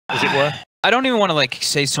as it were? I don't even want to like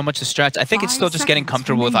say so much the strats. I think it's still just getting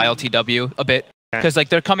comfortable with ILTW a bit. Because like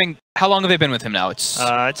they're coming. How long have they been with him now? It's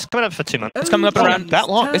coming up for 2 months. It's coming up around that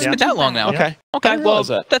long. It's been that long now. Okay. Okay. Well,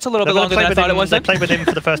 that's a little bit longer than I thought it was. They played with him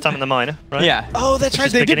for the first time in the minor, right? Yeah. Oh, that's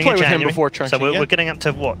right. They did play with him before Trunking. So we're getting up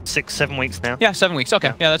to what, 6-7 weeks now? Yeah, 7 weeks.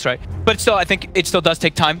 Okay. Yeah, that's right. But still, I think it still does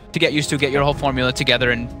take time to get used to, get your whole formula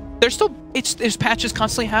together, and there's still there's patches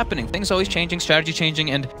constantly happening. Things always changing, strategy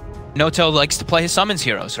changing, and Noto likes to play his summons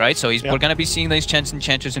heroes, right? So we're going to be seeing these Chants and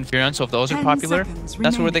Chanters and Furion, so if those are popular,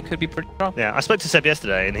 that's where they could be pretty strong. Yeah, I spoke to Seb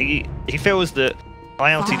yesterday, and he feels that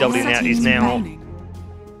ILTW now is now...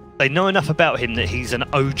 They know enough about him that he's an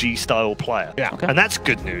OG-style player. Yeah. Okay. And that's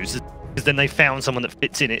good news, because then they found someone that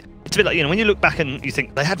fits in it. It's a bit like, you know, when you look back and you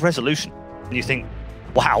think, they had Resolution, and you think,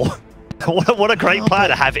 wow, what a great player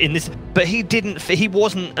to have in this. But he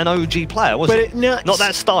wasn't an OG player, was he? Not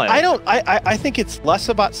that style. I think it's less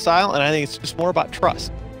about style, and I think it's just more about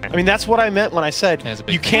trust. I mean, that's what I meant when I said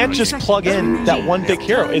you can't just plug in that one big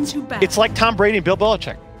hero. It's like Tom Brady and Bill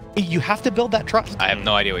Belichick. You have to build that trust. I have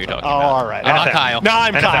no idea what you're talking about. All right. I'm not Kyle. No,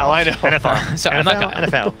 I'm NFL. Kyle. I know. NFL. Sorry, I'm not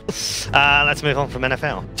Kyle. NFL. Let's move on from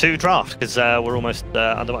NFL to draft, because we're almost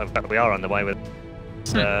underway. In fact, we are underway with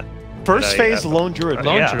first phase Lone Druid.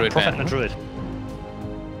 Lone Druid Prophet and a Druid.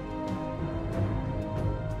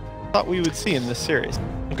 Thought we would see in this series.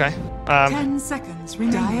 Okay. 10 seconds.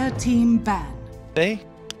 Dire team ban.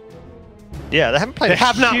 Yeah, they haven't played. They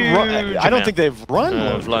have not run. I don't think they've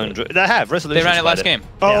run Lone Druid. They have. Resolution. They ran it last game.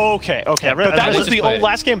 Oh, okay. Okay. Yeah, but that was the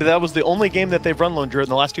last game. But that was the only game that they've run Lone Druid in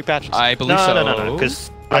the last 2 patches. I believe so. No. Because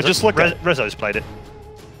I just looked at Rezo's played it.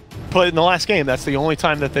 Played in the last game. That's the only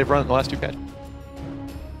time that they've run in the last 2 patches.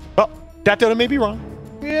 Well, that Dota may be wrong.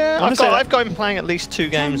 Yeah, I've got him playing at least 2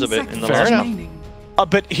 games of it in the last one.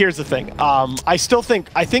 But here's the thing. I think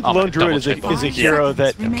Lone Druid is a hero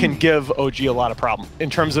that can give OG a lot of problem in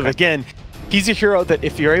terms of, again, he's a hero that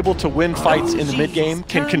if you're able to win fights in the mid game,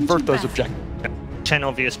 can convert those objectives. 10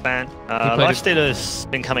 obvious ban. Lifestealer's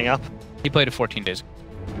been coming up. He played it 14 days.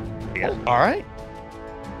 Yeah. All right.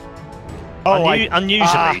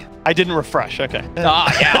 Unusually. I didn't refresh. Okay.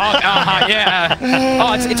 Yeah.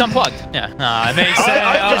 Oh, it's unplugged. Yeah. It makes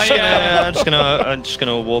sense. I'm just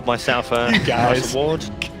gonna award myself a nice award.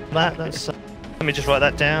 That's. Let me just write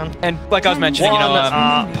that down. And like I was mentioning,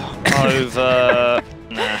 over.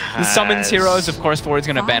 The summons heroes, of course, Forward's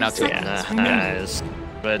gonna ban out too. Nahaz.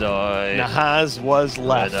 Red Eye. Nahaz was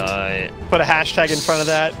left. Red Eye. Put a hashtag in front of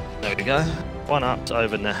that. There we go. 1 up to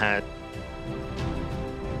over Nahaz.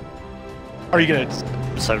 Are you gonna?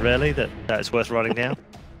 So really that's worth writing down.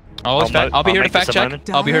 I'll be here to fact check.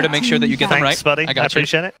 I'll be here to make sure that you get them right. Thanks, buddy. I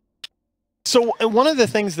appreciate it. So one of the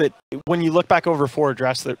things that when you look back over forward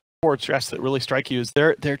drafts that really strike you is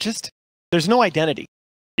there's no identity.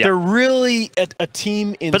 Yeah. They're really a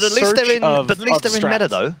team in search of But at least they're in meta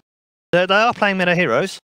though. They are playing meta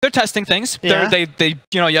heroes. They're testing things. Yeah. They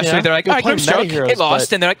yesterday they're like, all right, Grimstroke, it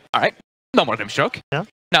lost, and they're like, all right, no more Grimstroke. Yeah.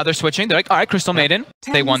 Now they're switching. They're like, all right, Crystal Maiden.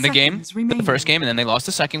 They won the game, the first game, and then they lost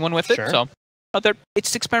the second one with it. So,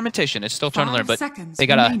 it's experimentation. It's still trying to learn, but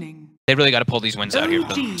they really gotta pull these wins out here.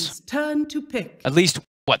 Turn to pick. At least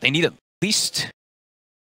what they need. At least.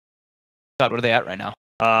 God, what are they at right now?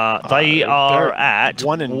 They are at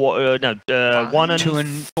 1 and 1 and 2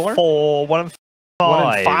 and 4, 1 and 5.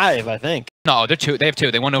 1 and 5, I think. No, they're 2. They have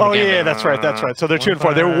 2. They won over. Oh yeah, that's right. That's right. So they're 2 and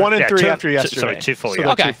 4. They were 1 and 3 after yesterday. Sorry, 2-4. So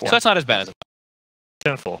okay, so that's not as bad as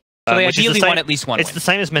 2 and 4. So they ideally won at least one. It's the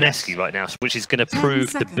same as Mineski right now, which is going to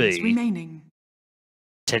prove to be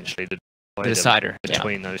potentially the decider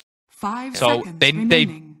between those. 5 so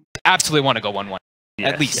they absolutely want to go 1-1.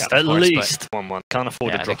 Yes, at least. At least 1-1. Can't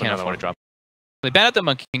afford to drop another one. They ban at the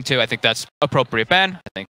Monkey King too. I think that's appropriate ban. I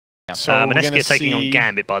think. Yeah. So Mineski is taking on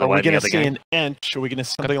Gambit, by the way. Are we going to see an Ench? Are we going to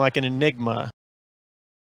see something like an Enigma?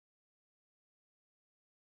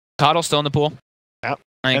 Coddle's still in the pool. Yep.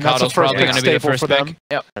 I think Coddle's probably going to be the first pick.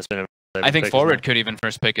 Yep. I think Forward could even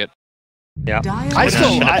first pick it. Yeah. I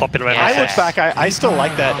look back. I still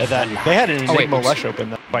like that. They had an Enigma Lush open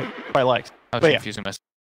that quite liked. I was confusing myself.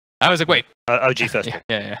 I was like, wait. OG first.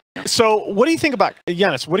 Yeah. So, what do you think about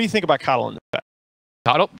Giannis? What do you think about Coddle in this bet?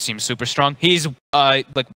 Coddle seems super strong. He's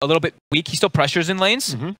like a little bit weak. He still pressures in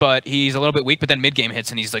lanes, but he's a little bit weak. But then mid game hits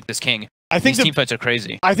and he's like this king. I think these team fights are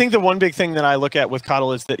crazy. I think the one big thing that I look at with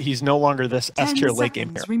Coddle is that he's no longer this S tier late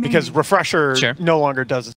game hero because Refresher no longer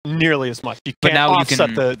does nearly as much. You can't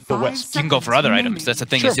offset the wisp. You can go for other items. That's the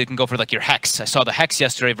thing is you can go for like your Hex. I saw the Hex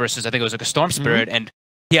yesterday versus I think it was like a Storm Spirit and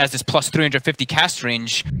he has this plus 350 cast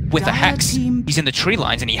range with a hex. He's in the tree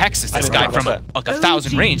lines and he hexes this guy from like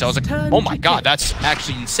 1,000 range. I was like, oh my god, that's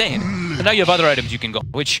actually insane. So now you have other items you can go,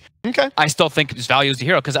 which I still think is value as the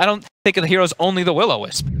hero, because I don't think of the heroes only the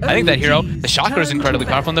Will-O-Wisp. I think that hero, the Shocker is incredibly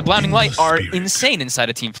powerful, and the Blinding Light are insane inside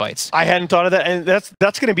of team fights. I hadn't thought of that, and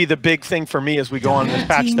that's going to be the big thing for me as we go on in this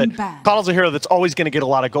patch, that Coddle's a hero that's always going to get a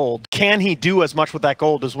lot of gold. Can he do as much with that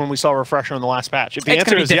gold as when we saw Refresher in the last patch? If the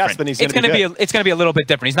answer is yes, then he's going to be good. It's going to be a little bit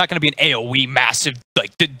different. He's not going to be an AoE massive,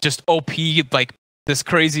 like, just OP, like, this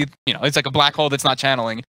crazy, you know, it's like a black hole that's not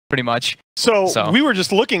channeling, pretty much. So we were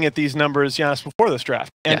just looking at these numbers, Giannis, before this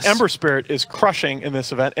draft, and Ember Spirit is crushing in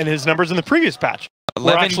this event, and his numbers in the previous patch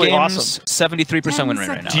 11 actually games, awesome. 73% win rate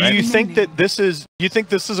right now. Do you think that this is? Do you think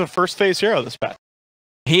this is a first phase hero this patch?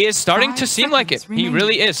 He is starting to seem like it. He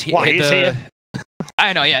really is. Why is he?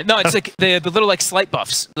 I know, yeah. No, it's like the little like slight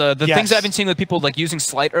buffs. The things I've been seeing with people like using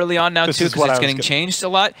slight early on now too, because it's getting changed a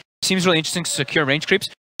lot. Seems really interesting. Secure range creeps.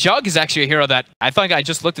 Jug is actually a hero that I think I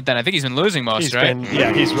just looked at that. I think he's been losing most, right?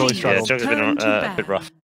 He's really struggled. Yeah, Jug has been a bit rough.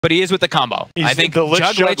 But he is with the combo. I think the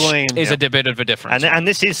Jug Lich is a bit of a difference. And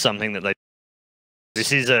this is something that they...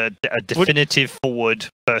 This is a definitive forward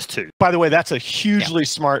first two. By the way, that's a hugely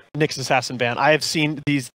smart Nyx Assassin ban. I have seen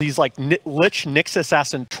these like Lich Nyx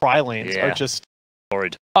Assassin tri-lanes are just...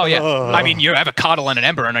 horrid. Oh, yeah. I mean, you have a Coddle and an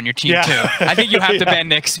Ember on your team, too. I think you have to ban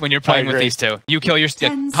Nyx when you're playing with these two. You kill your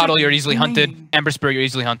Coddle, you're easily hunted. Ember Spirit, you're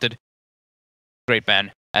easily hunted. Great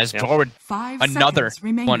ban. As forward, another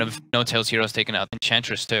one of No-Tail's heroes taken out.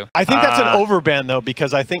 Enchantress, too. I think that's an overban, though,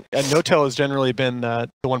 because I think No-Tail has generally been the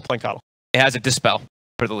one playing Coddle. It has a Dispel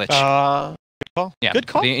for the Lich. Good call. Yeah. Good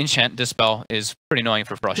call. The Enchant Dispel is pretty annoying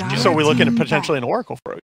for Frost. So we're looking at potentially an Oracle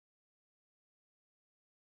for it.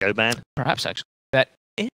 Go ban. Perhaps, actually. That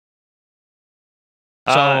is.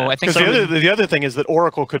 So I think the other thing is that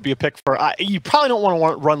Oracle could be a pick for... you probably don't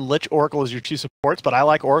want to run Lich Oracle as your two supports, but I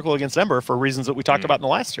like Oracle against Ember for reasons that we talked about in the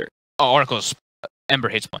last year. Oh, Oracle's... Ember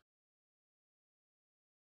hates one.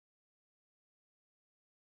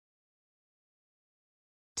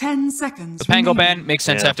 10 seconds. The Pango ban makes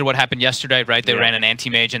sense after what happened yesterday, right? They ran an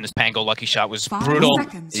anti-mage and this Pango lucky shot was brutal.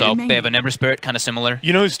 So they have an Ember Spirit, kind of similar.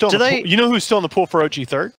 You know who's still you know who's still in the pool for OG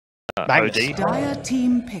third? Magnus. Dire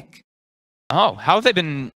team pick. Oh, how have they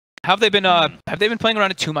been? Have they been playing around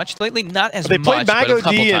it too much lately? Not as much, but a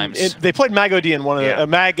couple times. They played Mag OD in one of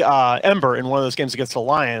the Ember in one of those games against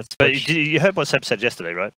Alliance. But you heard what Seb said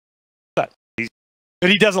yesterday, right? But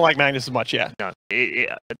he doesn't like Magnus as much, No, the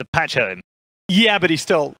patch hurt him. Yeah, but he's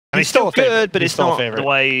still good, but it's not the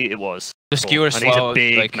way it was. The skewer's slow.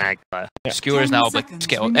 He's a big mag player. Skewer is now like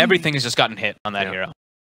scaled. Everything has just gotten hit on that hero.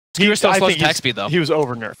 Skewer still slows attack speed though. He was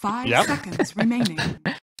over nerfed. 5 seconds remaining.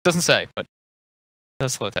 Doesn't say, but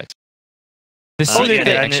does slow attack. The CK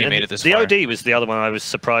actually made it this far. The OD was the other one I was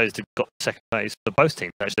surprised it got second place for both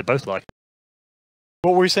teams. Actually, they both like it.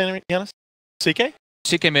 What were you saying, Giannis? CK?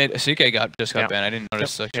 CK just got banned. I didn't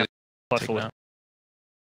notice actually. But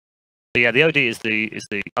yeah, the OD is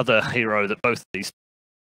the other hero that both of these.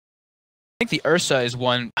 I think the Ursa is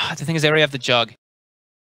one. The thing is, they already have the Jug.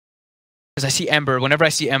 Because I see Ember. Whenever I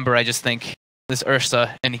see Ember, I just think this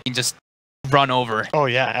Ursa, and he can just run over. Oh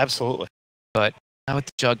yeah, absolutely. But now with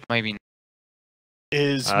the Jug, maybe.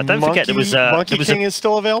 Don't forget there was Monkey King is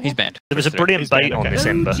still available. He's banned. There was a brilliant bait on this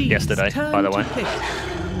Ember yesterday, by the way.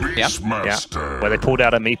 Where they pulled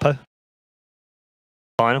out a Meepo.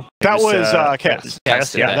 Final. That was Chaos.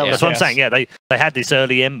 Chaos. Yeah, that's what I'm saying. Yeah, they had this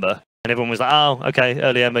early Ember, and everyone was like, "Oh, okay,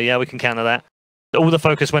 early Ember. Yeah, we can counter that." All the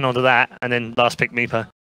focus went onto that, and then last pick Meepo.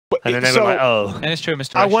 And then they were like, "Oh." And it's true,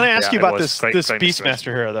 Mr. I want to ask you about this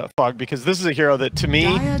Beastmaster hero, though, Fog, because this is a hero that, to me,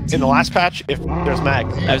 in the last patch, if there's Mag.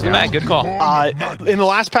 There's the Mag. Good call. In the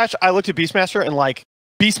last patch, I looked at Beastmaster, and like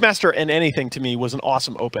Beastmaster and anything to me was an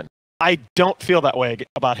awesome open. I don't feel that way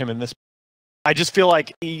about him in this. I just feel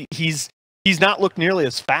like he's not looked nearly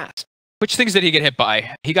as fast. Which things did he get hit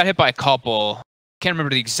by? He got hit by a couple. Can't remember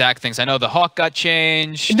the exact things. I know the Hawk got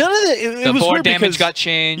changed. None of it. The board damage got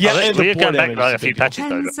changed. Yeah, we've gone back a few patches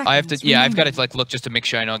though. I have to. Yeah, I've got to like look just to make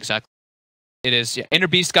sure I know exactly. It is. Yeah, Inner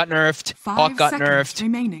Beast got nerfed. Hawk got nerfed.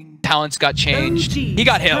 Remaining. Talents got changed. He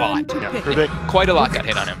got hit a lot. Quite a lot got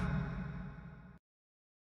hit on him.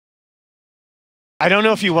 I don't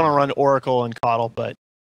know if you want to run Oracle and Coddle, but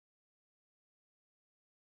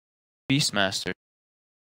Beastmaster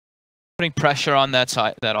putting pressure on that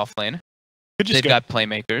side, that off lane. They've got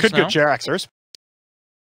playmakers. Could go Jeraxers.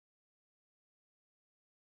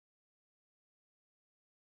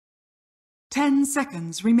 Ten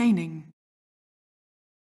seconds remaining.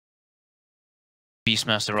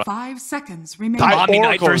 Beastmaster. 5 seconds remaining. Omni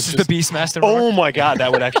Knight versus the Beastmaster. Oh my god,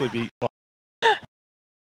 that would actually be fun.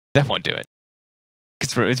 That won't do it.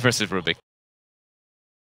 It's versus Rubik.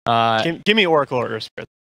 Give me Oracle or Spirit.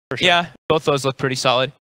 For sure. Yeah, both those look pretty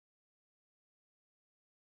solid.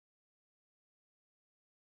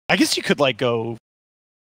 I guess you could like go.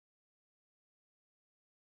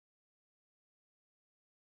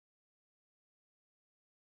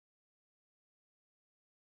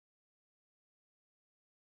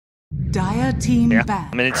 Dire team Yeah. ban.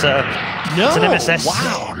 I mean, it's an MSS.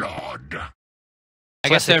 Wow. I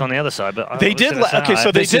guess Classic they're on the other side, but They did. Okay,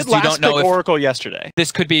 so they This did is- you last don't know pick if- Oracle yesterday.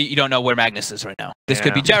 This could be, you don't know where Magnus is right now. This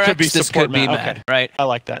could be Yeah. Jarex, Could be this support could be Matt. Matt, Okay. right? I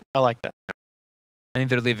like that. I like that. I think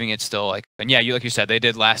they're leaving it still like, and yeah, like you said, they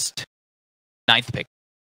did last 9th pick.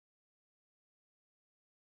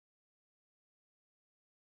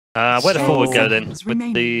 where the forward go then? Seconds With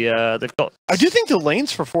the they've got. I do think the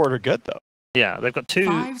lanes for forward are good though. Yeah, they've got two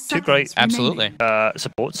 5 great seconds Absolutely. remaining.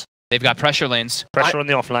 supports. They've got pressure lanes. Pressure on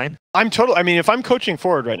the off lane. I mean, if I'm coaching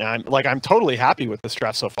forward right now, I'm totally happy with this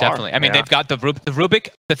draft so far. Definitely. I mean, Yeah. they've got the Rubik.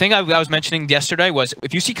 The thing I was mentioning yesterday was,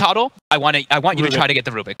 if you see Coddle, I want you to Rubik. try to get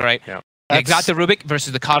the Rubik, right? Yeah. They got the Rubik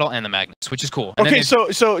versus the Coddle and the Magnus, which is cool. And then Okay,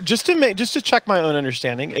 so just to check my own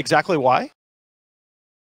understanding, exactly why?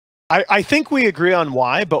 I think we agree on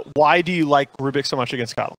why, but why do you like Rubik so much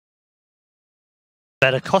against Kotl?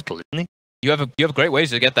 Better Kotl, isn't he? you have great ways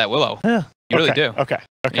to get that Willow. Yeah. You really Okay, do. Okay.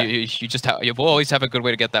 Okay. You just you will always have a good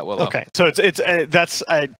way to get that Willow. Okay. So that's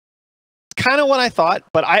kind of what I thought,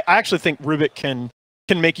 but I actually think Rubik can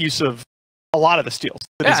make use of a lot of the steals.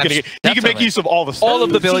 That Yeah, he's gonna get. He can make definitely. use of all the. All of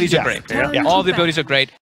the abilities Yeah. are great. Yeah. All the abilities are great.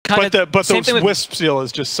 But the same thing with- Wisp steal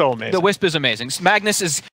is just so amazing. The Wisp is amazing. Magnus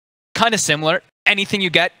is kind of similar. Anything you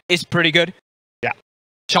get is pretty good. Yeah.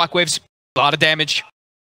 Shockwaves, a lot of damage.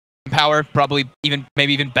 Power, probably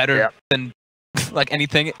maybe even better than like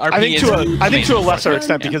anything. RP I think is to a amazing. lesser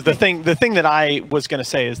extent, because the thing that I was going to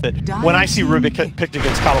say is that when I see Rubik picked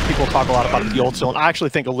against Kotl, people talk a lot about the old steal, and I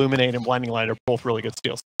actually think Illuminate and Blinding Light are both really good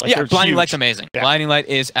steals. Like, Yeah, they're Blinding huge. Light's amazing. Yeah. Blinding Light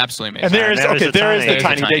is absolutely And amazing. there is the There's tiny. the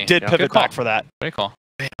They tiny. did Yeah. pivot Good call. back for that. Very cool.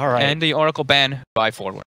 All right. And the Oracle ban by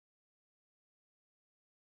forward.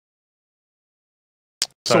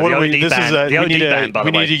 So what the do we? OD This ban, is the we OD need ban, by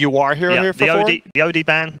we the way. need a UR hero Yeah, here for the forward. the OD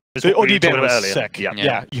ban. Was The what we OD were ban talking about was earlier. sick. Yeah.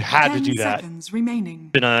 Yeah, you had to 10 do that. seconds remaining.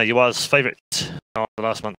 Been Yua's favourite the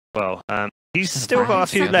last month as well. He's still got a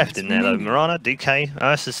few 5 left in there though. seconds Marana, DK,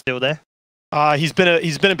 Ursa's still there. He's been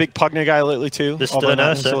a big Pugna guy lately too. Just although an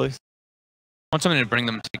not Ursa. necessarily- I want something to bring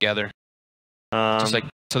them together. Just like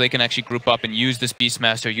so they can actually group up and use this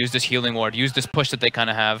Beastmaster, use this healing ward, use this push that they kind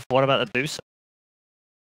of have. What about the Deuce?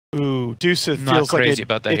 Ooh, Deuce Not feels like crazy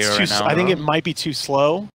about that it's hero too. right now. I think it might be too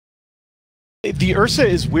slow. The Ursa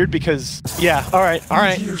is weird because yeah. All right.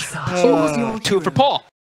 Choose your 2 for hero. Paul.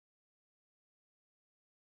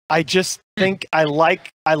 I just think I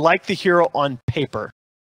like the hero on paper.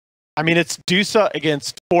 I mean, it's Dusa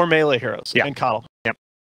against 4 melee heroes Yeah. in Kotl. Yep.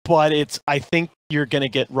 But I think you're gonna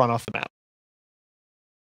get run off the map.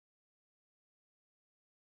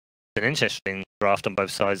 An interesting draft on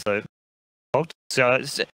both sides though. So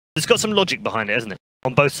it's got some logic behind it, hasn't it?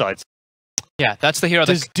 On both sides. Yeah, that's the hero.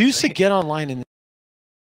 Does Dusa get online in?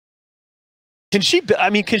 Can she? I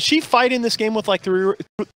mean, can she fight in this game with like three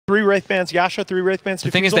Wraithbands? Yasha, 3 Wraithbands.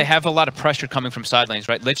 The thing is, Diffusal? they have a lot of pressure coming from side lanes,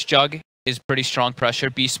 right? Lich Jug is pretty strong pressure.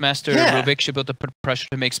 Beastmaster, Yeah. Rubik should be able to put pressure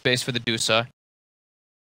to make space for the Dusa.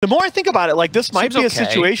 The more I think about it, like this might Seems be a okay.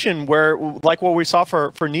 situation where, like what we saw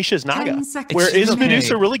for Nisha's 10 Naga, seconds where is remaining.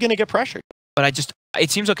 Medusa really going to get pressured? But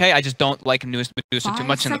it seems okay. I just don't like Medusa too 5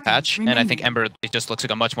 much in the seconds patch, and I think remaining. Ember it just looks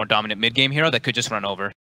like a much more dominant mid game hero that could just run over.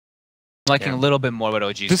 I'm liking Yeah. a little bit more what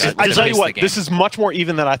OG's This is, got. I with tell the you pace of what, the game. this is much more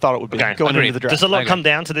even than I thought it would be Okay, going agreed. into the draft. Does a I lot agree. come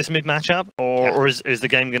down to this mid matchup, or is the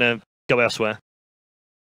game going to go elsewhere?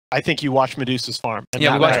 I think you watch Medusa's farm. And Yeah,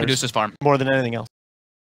 that we watched matters Medusa's farm. more than anything else.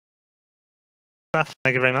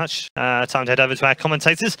 Thank you very much. Time to head over to our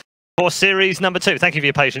commentators for series number 2. Thank you for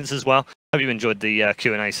your patience as well. Hope you enjoyed the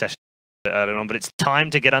Q&A session a bit earlier on, but it's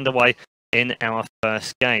time to get underway in our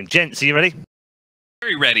first game. Gents, are you ready?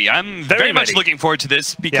 Very ready. I'm Very very much ready. looking forward to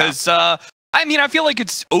this because, I mean, I feel like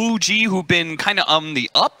it's OG who've been kind of on the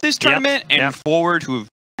up this tournament and yep. Forward who've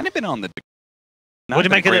kind of been on the. What do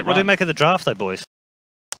you make of the draft, though, boys?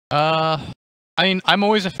 I mean, I'm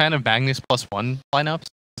always a fan of Magnus +1 lineups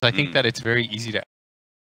because I think that it's very easy to.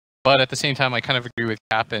 But at the same time, I kind of agree with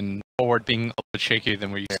Cap and Forward being a little bit shakier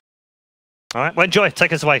than we're used to. All right, well, enjoy.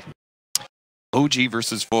 Take us away. OG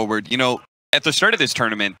versus Forward. You know, at the start of this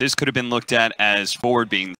tournament, this could have been looked at as Forward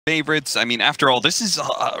being the favorites. I mean, after all, this is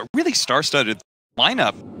a really star-studded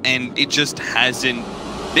lineup, and it just hasn't.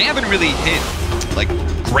 They haven't really hit like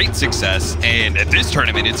great success, and at this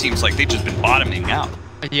tournament, it seems like they've just been bottoming out.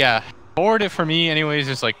 Yeah, Forward, for me, anyways,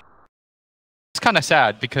 is like it's kind of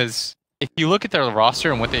sad because if you look at their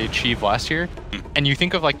roster and what they achieved last year, and you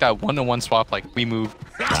think of like that 1-to-1 swap, like we move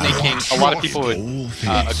Snake King, a lot of people would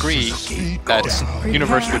agree that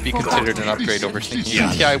Universe would be considered an upgrade over Snake King.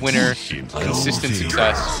 TI winner, consistent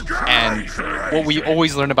success, and what we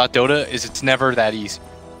always learn about Dota is it's never that easy.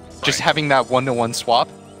 Just having that 1-to-1 swap,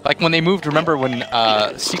 like when they moved, remember when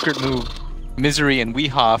Secret moved Misery and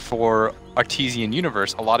Weehaw for Artesian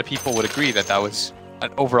Universe, a lot of people would agree that that was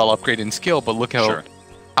an overall upgrade in skill, but look how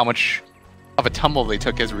much of a tumble they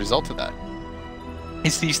took as a result of that.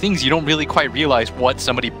 It's these things you don't really quite realize what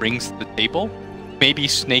somebody brings to the table. Maybe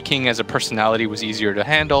Snake King as a personality was easier to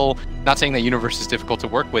handle. Not saying that Universe is difficult to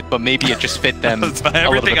work with, but maybe it just fit them.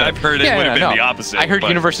 Everything I've heard, it would have been the opposite. I heard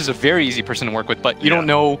Universe is a very easy person to work with, but you don't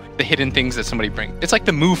know the hidden things that somebody brings. It's like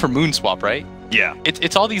the Moo for Moon swap, right? Yeah.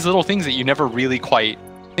 It's all these little things that you never really quite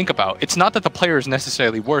think about. It's not that the player is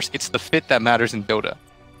necessarily worse, it's the fit that matters in Dota.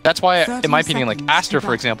 That's why, in my opinion, like Aster,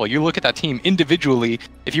 for example, you look at that team individually,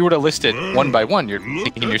 if you were to list it one by one, you're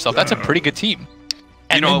thinking to yourself, that's a pretty good team.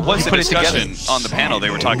 And it was a discussion on the panel. They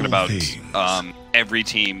were talking about every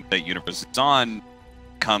team that Universe is on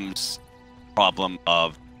comes problem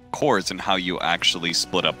of cores and how you actually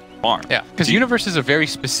split up the farm. Yeah, because Universe is a very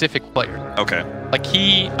specific player. Okay. Like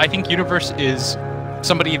I think Universe is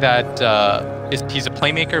somebody that he's a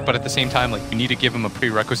playmaker, but at the same time, like you need to give him a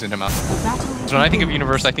prerequisite amount. So when I think of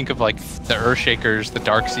Universe, I think of like the Earthshakers, the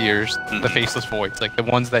Darkseers, the Faceless Voids, like the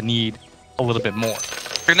ones that need a little bit more.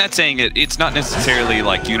 You're not saying it's not necessarily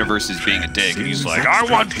like Universe is being a dick and he's like, I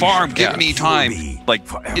want farm, give me time. Like,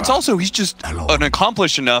 it's also, he's just an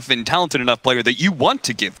accomplished enough and talented enough player that you want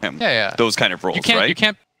to give him those kind of roles, right? You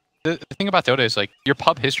can't, the thing about Dota is like, your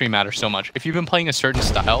pub history matters so much. If you've been playing a certain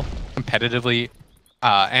style competitively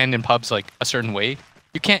and in pubs like a certain way,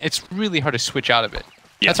 it's really hard to switch out of it.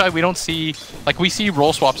 Yeah. That's why we don't see, like we see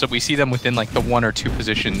role swaps, but we see them within like the 1 or 2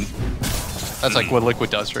 position. That's like what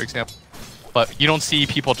Liquid does, for example. But you don't see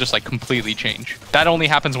people just like completely change. That only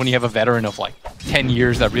happens when you have a veteran of like 10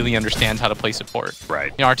 years that really understands how to play support.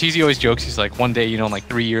 Right. You know, Arteezy always jokes, he's like, one day, you know, in like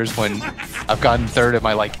 3 years when I've gotten third at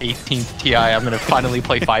my like 18th TI, I'm going to finally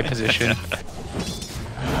play 5 position.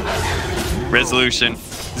 Resolution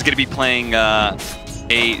is going to be playing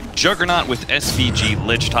a Juggernaut with SVG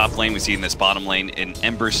Lich top lane. We see in this bottom lane an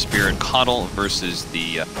Ember Spirit Coddle versus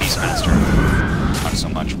the Beastmaster. Not so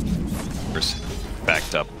much.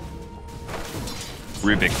 Backed up.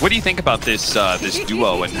 Rubik, what do you think about this this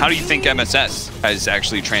duo, and how do you think MSS has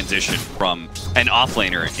actually transitioned from an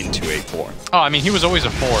offlaner into a 4? Oh, I mean, he was always a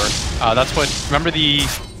 4. That's what, remember the...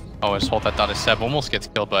 Oh, I just hold that thought as Seb almost gets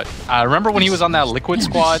killed, but remember when he was on that Liquid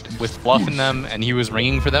squad with Fluff in them and he was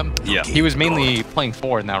ringing for them? Yeah. He was mainly playing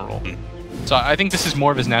 4 in that role. So I think this is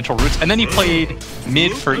more of his natural roots. And then he played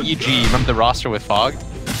mid for EG. Remember the roster with Fog?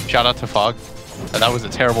 Shout out to Fog. That was a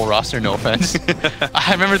terrible roster, no offense.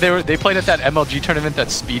 I remember they played at that MLG tournament that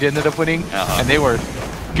Speed ended up winning, and they were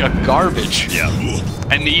garbage. Yeah.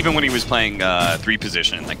 And even when he was playing 3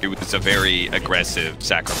 position, like it was a very aggressive,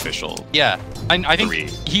 sacrificial. Yeah. I think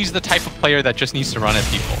he's the type of player that just needs to run at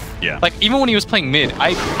people. Yeah. Like even when he was playing mid,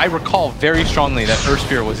 I recall very strongly that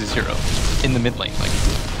Earthspear was his hero in the mid lane. Like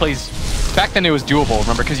plays back then it was doable,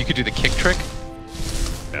 remember, because you could do the kick trick.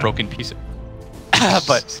 Yeah. Broken piece of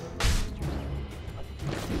but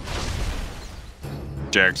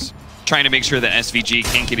Jerks trying to make sure that SVG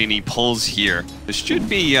can't get any pulls here. This should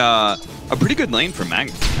be a pretty good lane for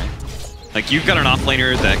Magnus, right? Like, you've got an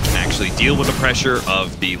offlaner that can actually deal with the pressure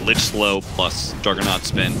of the Lich slow plus Juggernaut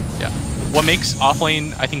spin. Yeah. What makes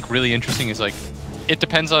offlane, I think, really interesting is, like, it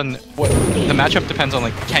depends on what... The matchup depends on,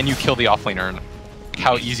 like, can you kill the offlaner and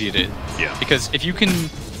how easy it is. Yeah. Because if you can...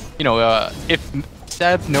 You know, if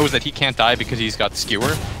Seb knows that he can't die because he's got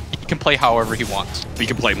Skewer, he can play however he wants. He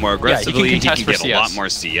can play more aggressively, he can get a lot more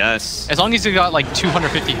CS. As long as he's got, like,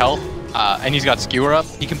 250 health, and he's got Skewer up,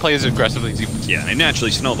 he can play as aggressively as he wants. Yeah, and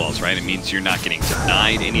naturally snowballs, right? It means you're not getting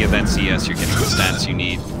denied any of that CS, you're getting the stats you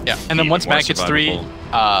need. Yeah, and then once Mac gets 3,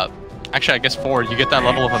 actually I guess 4, you get that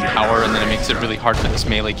level of Empower, and then it makes it really hard for this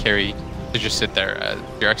melee carry to just sit there.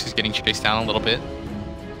 Jerax is getting chased down a little bit.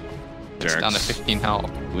 It's down to 15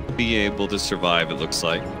 health. Would be able to survive, it looks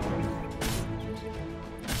like.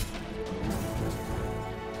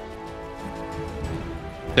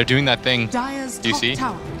 They're doing that thing. Do you see?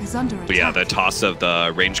 But yeah, the toss of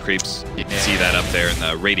the range creeps. You can see that up there in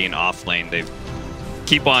the Radiant off lane. They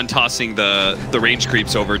keep on tossing the range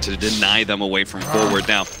creeps over to deny them away from forward.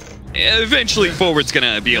 Now, eventually forward's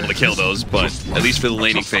going to be able to kill those, but at least for the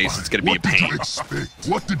laning phase, it's going to be a pain.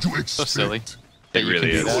 What did you expect? So silly. It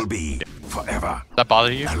really is. Will be forever. Does that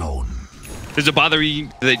bother you? Alone. Does it bother you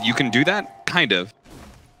that you can do that? Kind of.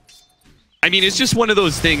 I mean, it's just one of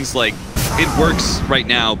those things, like, it works right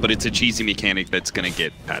now, but it's a cheesy mechanic that's going to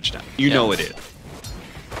get patched out. You know it is.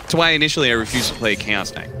 That's why initially I refused to play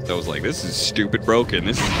Chaos Knight. So I was like, this is stupid broken.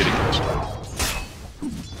 This is getting patched out.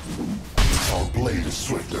 Our blade is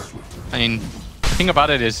swifter. I mean, the thing about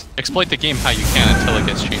it is, exploit the game how you can until it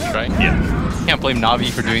gets changed, right? Yeah. You can't blame Navi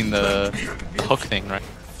for doing the hook thing, right?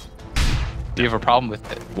 Do you have a problem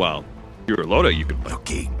with it? Well, if you're a Loda, you could play.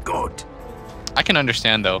 Looking good. I can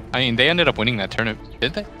understand, though. I mean, they ended up winning that tournament,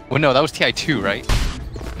 did they? Well, no, that was TI2, right?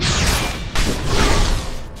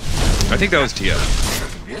 I think that was TF.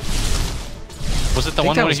 Was it the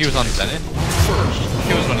one when he was on Zenith?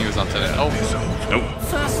 It was when he was on Zenith. Oh. Nope.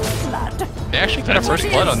 First blood. They actually got a first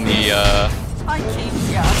blood on the, I keep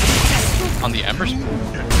ya. on the Ember Spear.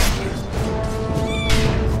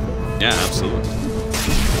 Yeah, absolutely.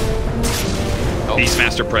 Oh.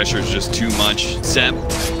 Beastmaster pressure is just too much. Seb,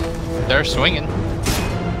 They're swinging.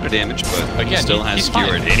 no damage, but Again, he still he's has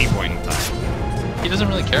skewer fine. at any point in time. He doesn't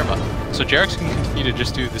really care about it. So Jarex can continue to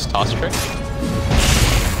just do this toss trick.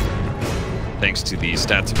 Thanks to the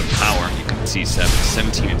stats of the power, you can see Seb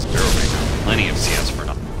 17 and 0 right now. Plenty of CS for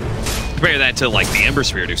nothing. Compare that to like the Ember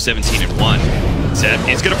Spirit, who's 17 and 1. Seb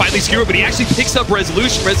is going to finally skewer, but he actually picks up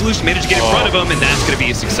Resolution. Resolution managed to get in front of him, and that's going to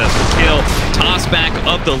be a successful kill. Toss back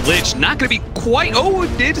of the Lich. Not going to be quite... Oh,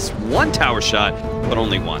 it did. It's one tower shot, but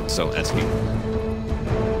only one. So SP.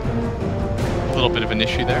 A little bit of an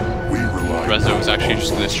issue there. We rely Rezo is actually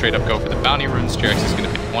just going to straight up go for the bounty runes. Jarex is going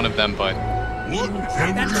to pick one of them, but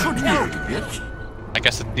I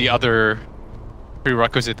guess the other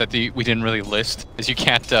prerequisite that we didn't really list is you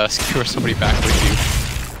can't skewer somebody back with you.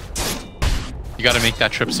 You got to make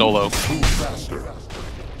that trip solo. faster.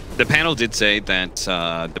 The panel did say that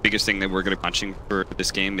the biggest thing that we're going to be watching for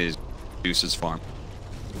this game is Deuce's farm.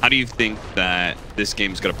 How do you think that this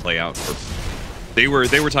game's going to play out? They were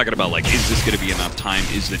talking about, like, is this going to be enough time?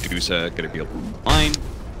 Is the Deuce going to be able to line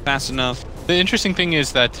fast enough? The interesting thing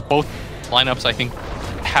is that both lineups, I think,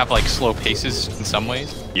 have like slow paces in some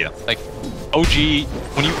ways. Yeah. Like OG,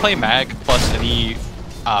 when you play Mag plus any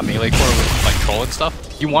melee core with like troll and stuff,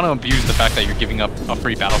 you want to abuse the fact that you're giving up a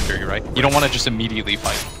free battle fury, right? You don't want to just immediately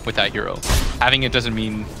fight with that hero. Having it doesn't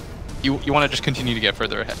mean you want to just continue to get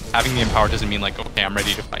further ahead. Having the empower doesn't mean like, okay, I'm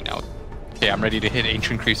ready to fight now. Okay, I'm ready to hit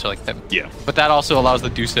ancient creeps or like them. Yeah. But that also allows the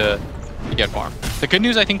Deuce to get farm. The good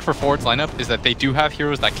news I think for Forward's lineup is that they do have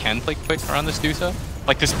heroes that can play quick around this Deuce.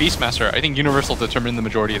 Like this Beastmaster, I think Universal determined the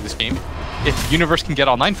majority of this game. If Universe can get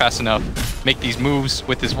online fast enough, make these moves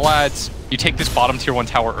with his Vlads, you take this bottom tier 1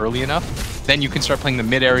 tower early enough, then you can start playing the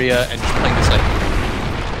mid area and just playing this like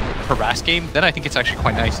harass game. Then I think it's actually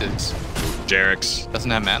quite nice. It's Jarex doesn't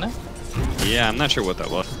have mana. Yeah, I'm not sure what that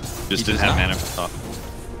was. Just didn't have mana for top.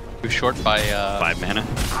 He was short by 5 mana.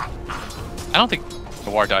 I don't think the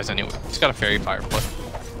war dies anyway. He's got a fairy fire foot.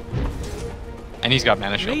 And he's got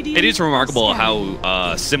mana shield. It is remarkable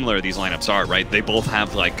how similar these lineups are, right? They both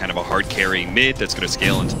have like kind of a hard carry mid that's going to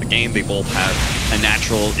scale into the game. They both have a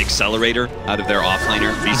natural accelerator out of their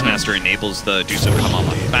offlaner. Beastmaster enables the Deuce to come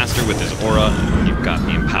online faster with his aura. You've got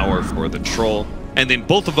the Empower for the Troll. And then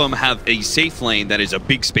both of them have a safe lane that is a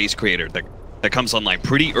big space creator that comes online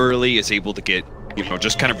pretty early, is able to get, you know,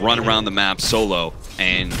 just kind of run around the map solo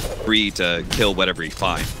and free to kill whatever he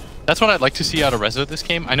finds. That's what I'd like to see out of Rezo this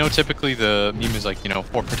game. I know typically the meme is like, you know,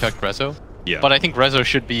 for protect Rezo. Yeah. But I think Rezo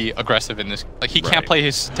should be aggressive in this. Like, he can't play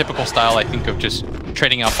his typical style, I think, of just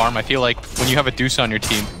trading out farm. I feel like when you have a Deuce on your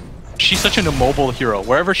team, she's such an immobile hero.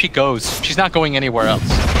 Wherever she goes, she's not going anywhere else.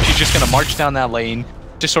 She's just going to march down that lane,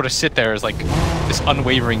 just sort of sit there as like this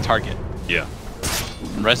unwavering target. Yeah.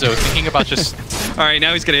 And Rezo is thinking about just... All right,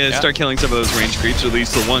 now he's going to start killing some of those range creeps, or at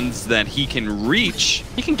least the ones that he can reach.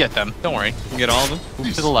 He can get them, don't worry. You can get all of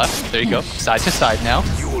them. To the left, there you go. Side to side now.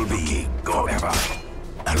 You will be forever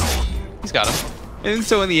alone. He's got him. And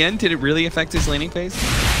so in the end, did it really affect his laning phase?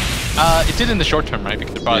 It did in the short term, right?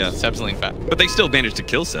 Because it brought Seb's lane back. But they still managed to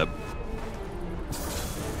kill Seb.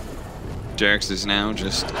 Jarex is now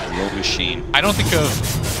just a low machine. I don't think of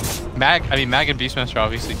Mag. I mean, Mag and Beastmaster are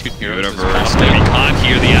obviously two heroes. Give it over. Maybe caught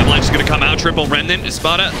here. The Avalanche is going to come out. Triple Remnant.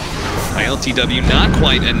 Espada. LTW not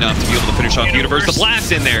quite enough to be able to finish off Universe. The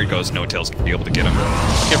blast in there. It goes. No Tail's going to be able to get him.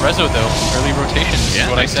 Get Rezo though. Early rotation. Yeah,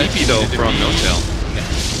 what nice I said. TP though from No Tail.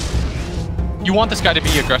 Yeah. You want this guy to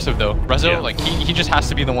be aggressive though. Rezo, like he just has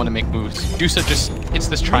to be the one to make moves. Dusa just hits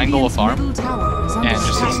this triangle of farm and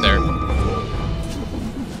just sits there.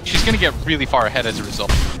 She's gonna get really far ahead as a result.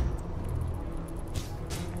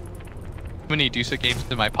 Too many Dusa games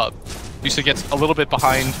in my pub. Dusa gets a little bit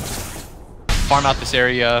behind, farm out this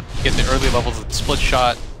area, get the early levels of the split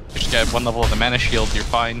shot, Just get 1 level of the mana shield, you're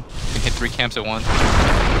fine. You can hit 3 camps at once.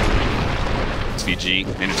 SVG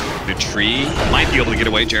managed the tree. Might be able to get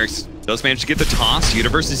away. Jarex does manage to get the toss.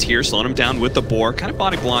 Universe is here, slowing him down with the boar. Kind of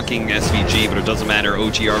body blocking SVG, but it doesn't matter.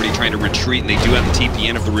 OG already trying to retreat, and they do have the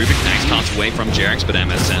TPN of the Rubik. Nice toss away from Jarex, but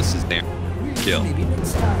MSS is there. Kill.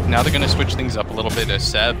 Now they're going to switch things up a little bit as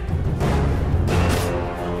Seb.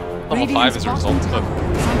 Level 5 as a result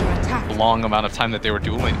of the long amount of time that they were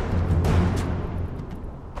dueling.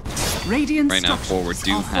 Right now, forward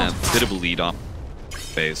do have a bit of a lead off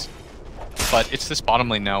phase. But it's this bottom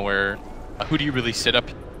lane now where who do you really sit up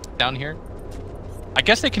down here? I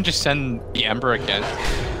guess they can just send the Ember again.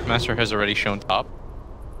 Master has already shown top.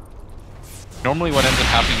 Normally what ends up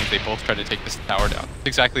happening is they both try to take this tower down.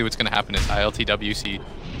 Exactly what's going to happen is ILTWC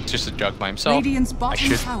is just a jug by himself. Radiant's I bottom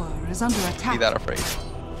should tower is under attack. be that afraid.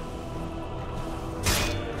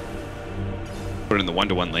 Put in the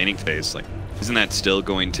 1-to-1 laning phase, like, isn't that still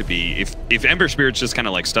going to be, if Ember Spirit's just kind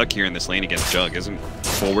of like stuck here in this lane against Jug, isn't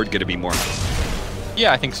forward going to be more?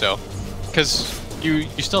 Yeah, I think so. Because you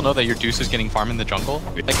still know that your Deuce is getting farmed in the jungle.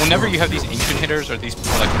 Like whenever you have these ancient hitters or these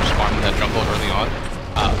people that can just farm in that jungle early on,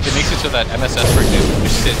 it makes it so that MSS, for example, can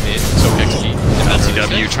just sit mid, soak XP.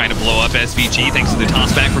 LCW trying to blow up SVG thanks to the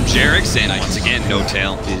toss back from Jarex, and once again, No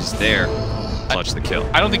Tail is there. Clutch the kill.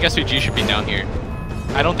 I don't think SVG should be down here.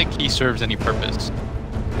 I don't think he serves any purpose.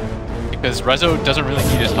 Because Rezo doesn't really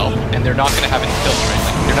need his help, and they're not going to have any kills, right?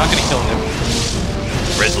 Like, you're not going to kill him.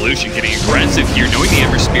 Resolution getting aggressive here, knowing the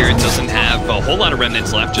Ember Spirit doesn't have a whole lot of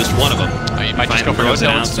remnants left, just one of them. You might just go for No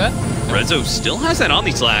Tail instead. Rezo still has that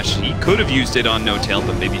Omni Slash. He could have used it on No Tail,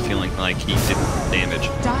 but maybe feeling like he didn't damage.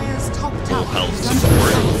 Dire's top Full tower health is under support.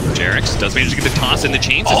 attack. Jarex does manage to get the toss in the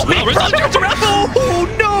chains as well.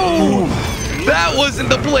 Oh no! That wasn't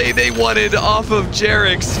the play they wanted off of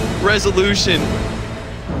Jarex. Resolution.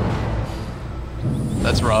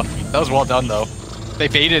 That's rough. That was well done, though. They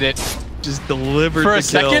baited it. Just delivered For the a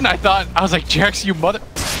second, kill. I was like, Jarex, you mother...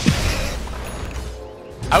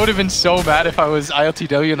 I would have been so mad if I was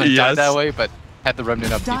ILTW and I died that way, but had the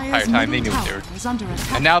remnant up the entire Dire's time. They middle knew what they were tower is under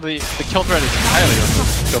attack. And now the kill threat is entirely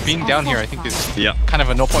removed. So being down here, I think, is kind of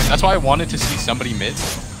a no point. That's why I wanted to see somebody mid.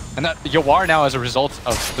 And that Yawar now, as a result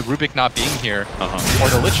of the Rubik not being here, or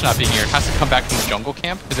the Lich not being here, has to come back from the jungle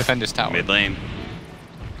camp to defend his tower. Mid lane.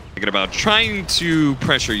 Thinking about trying to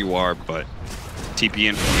pressure you are, but TP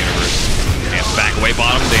in from the Universe. And back away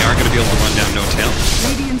bottom, they are going to be able to run down No Tail.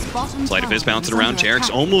 Sleight of Fist bouncing around.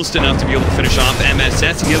 Jarex almost enough to be able to finish off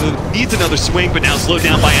MSS. He needs another swing, but now slowed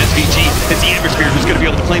down by SVG. It's the Ember Spirit who's going to be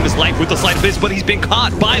able to claim his life with the Sleight of Fist, but he's been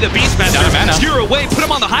caught by the Beastmaster. Steer away, put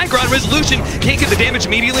him on the high ground. Resolution can't get the damage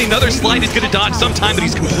immediately. Another slide is going to dodge sometime, but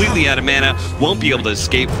he's completely out of mana. Won't be able to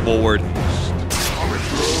escape forward.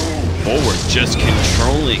 Forward just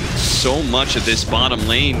controlling so much of this bottom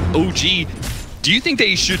lane. OG, do you think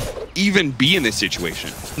they should even be in this situation?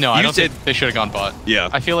 No, I don't think they should have gone bot. Yeah.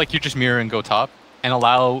 I feel like you just mirror and go top and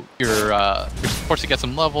allow your supports to get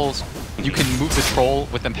some levels. You can move the troll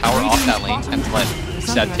with them power off that lane and let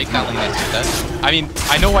Zed take that lane instead. I mean,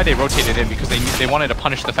 I know why they rotated in, because they wanted to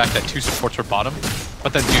punish the fact that 2 supports were bottom,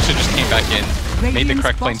 but then Dusa just came back in, made the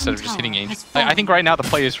correct play instead of just hitting Angel. I think right now the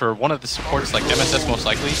play is for one of the supports, like MSS most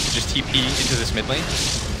likely, to just TP into this mid lane,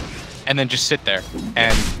 and then just sit there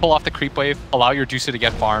and pull off the creep wave, allow your Dusa to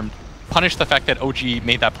get farmed, punish the fact that OG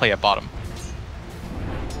made that play at bottom.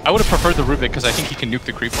 I would have preferred the Rubik because I think he can nuke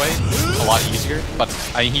the creep wave a lot easier, but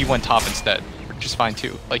he went top instead, which is fine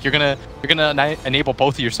too. Like you're gonna enable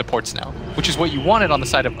both of your supports now, which is what you wanted on the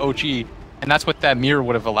side of OG, and that's what that mirror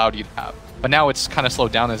would have allowed you to have. But now it's kind of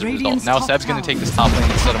slowed down as a result. Now Seb's gonna take this top lane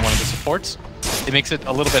instead of one of the supports. It makes it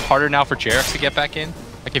a little bit harder now for Jarex to get back in.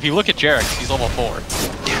 Like if you look at Jarex, he's level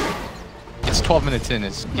 4. It's 12 minutes in.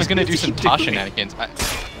 He's gonna do some Tosh shenanigans.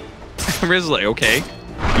 Riz like, okay.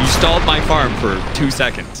 You stalled my farm for 2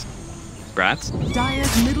 seconds. Congrats.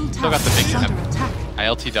 Dire's middle Still tower got the big is under step. attack.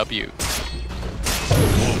 ILTW.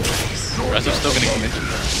 Rezo's still gonna come in.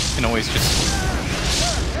 You can always just...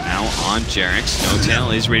 Now on Jarex. No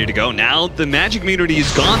Tail is ready to go. Now the magic immunity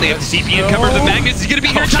is gone. They have the CP cover. The Magnus is going to be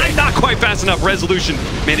here in time. Not quite fast enough. Resolution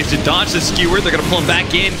managed to dodge the skewer. They're going to pull him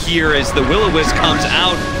back in here as the Will-O-Wisp comes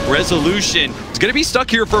out. Resolution is going to be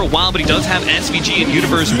stuck here for a while, but he does have SVG and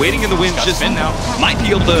Universe waiting in the wings. Just now might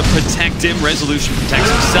be able to protect him. Resolution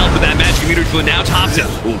protects himself with that magic immunity, but now Thompson.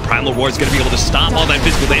 Ooh, Primal Ward is going to be able to stop all that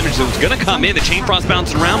physical damage that was going to come in. The Chain Frost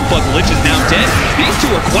bouncing around, but the Lich is now dead. These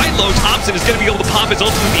two are quite low. Thompson is going to be able to pop his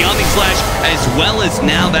ultimate Beyond the Slash, as well as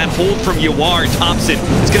now that hold from Yawar. Thompson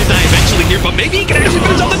is going to die eventually here, but maybe he can actually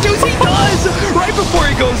finish off the deuce. He does! Right before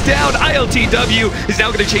he goes down, ILTW is now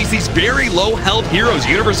going to chase these very low health heroes.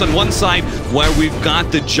 Universe on one side, while We've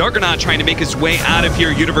got the Juggernaut trying to make his way out of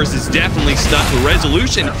here. Universe is definitely stuck.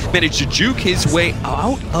 Resolution managed to juke his way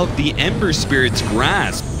out of the Ember Spirit's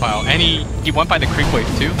grasp. Wow, and he went by the creep wave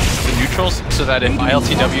too, the neutrals, so that if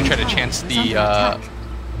ILTW tried to chance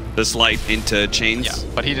the slide into chains.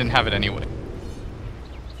 Yeah, but he didn't have it anyway.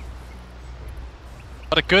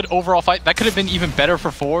 But a good overall fight. That could have been even better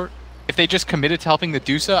for Forward if they just committed to helping the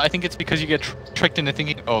Dusa. I think it's because you get tricked into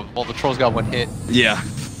thinking, oh, well, the Trolls got one hit. Yeah.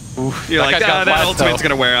 Oof, You're like, that ultimate's going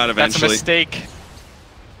to wear out eventually. That's a mistake.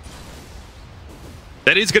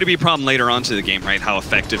 That is going to be a problem later on to the game, right? How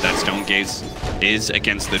effective that Stone Gaze is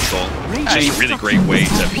against the Troll. It's just a really great way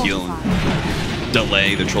to peel and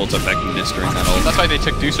delay the Troll's effectiveness during that ult. That's why they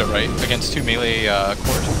took Dusa, right? Against 2 melee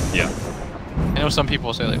cores. Yeah. I know some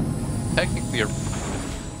people say, like, technically you're...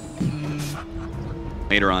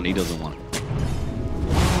 Later on, he doesn't want it.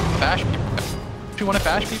 Bash people. Do you want to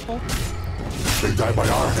bash people? They die by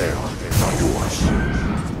our hand, not yours.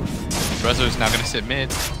 Rezo is now going to sit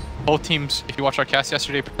mid. Both teams, if you watched our cast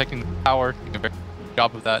yesterday, protecting the tower, doing a very good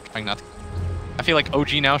job of that, trying not to... I feel like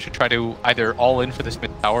OG now should try to either all in for this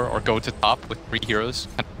mid tower or go to top with 3 heroes.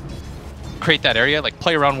 And create that area, like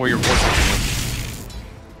play around where you're working.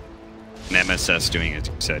 And MSS doing it,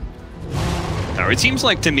 you said. It seems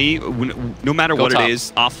like to me, no matter what it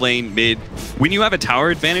is, off lane, mid, when you have a tower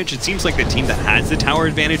advantage, it seems like the team that has the tower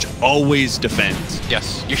advantage always defends.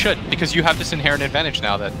 Yes, you should, because you have this inherent advantage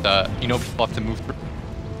now that you know people have to move through.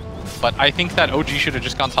 But I think that OG should have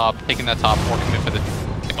just gone top, taken that top, or commit for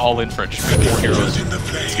the all-in for just 4 heroes.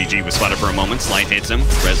 SVG was spotted for a moment, Slight hits him,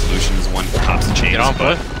 Resolution is one tops the chains,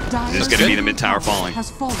 but this is going to be the mid tower falling.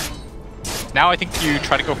 Now I think you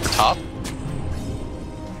try to go for top.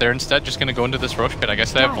 They're instead just going to go into this Roche pit. I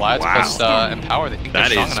guess they have Vlad's plus Empower. They think they're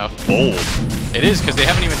strong enough. Bold. It is, because they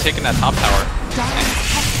haven't even taken that top tower. And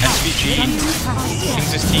SVG,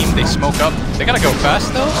 Kings' team, they smoke up. They got to go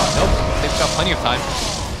fast, though. Nope, they've got plenty of time.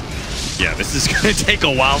 Yeah, this is going to take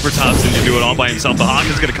a while for Thompson to do it all by himself. The Hawk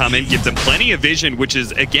is going to come in, gives him plenty of vision, which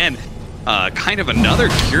is, again, kind of another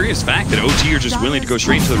curious fact that OG are just willing to go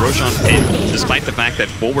straight into the Roshan pit, despite the fact that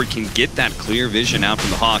Forward can get that clear vision out from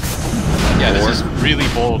the Hawk. Yeah, this is really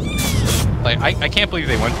bold. Like, I can't believe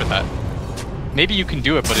they went for that. Maybe you can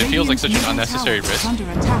do it, but it feels like such an unnecessary risk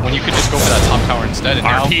when you could just go for that top tower instead. And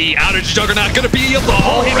RP, outage Juggernaut, gonna be able to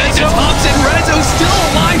hold him into Thompson. Rezo's still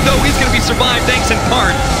alive, though. He's gonna be survived thanks in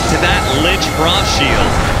part to that Lich Frost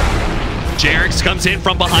Shield. Jarex comes in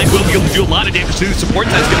from behind, will be able to do a lot of damage to the support.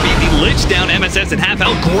 That's going to be the Lich down MSS and half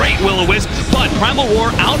health. Great Will-O-Wisp, but Primal War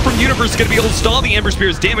out from Universe is going to be able to stall the Ember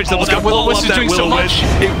Spear's damage that was going to follow up that Will-O-Wisp.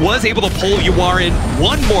 It was able to pull Yuar in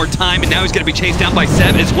one more time, and now he's going to be chased down by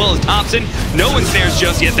Seb as well as Thompson. No one snares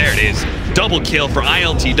just yet. There it is. Double kill for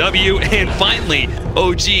ILTW, and finally,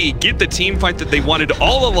 OG get the team fight that they wanted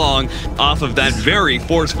all along off of that very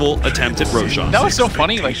forceful attempt at Roshan. That was so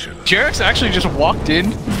funny, like, Jarex actually just walked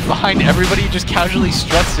in behind everybody, just casually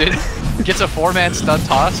struts in, gets a 4-man stun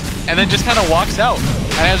toss, and then just kind of walks out.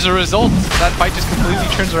 And as a result, that fight just completely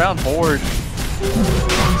turns around Forward.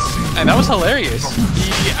 And that was hilarious.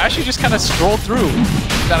 He actually just kind of strolled through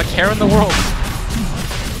without a care in the world.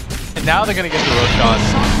 And now they're going to get the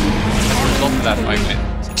Roshan. Of that fight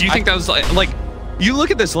win. Do you think that was like you look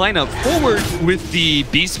at this lineup Forward with the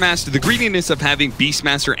Beastmaster, the greediness of having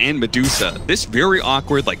Beastmaster and Medusa, this very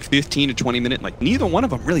awkward like 15 to 20 minute, like neither one of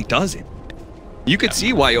them really does it. You could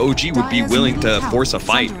see why OG would be willing to force a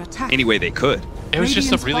fight any way they could. It was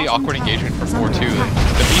just a really awkward engagement for 4-2.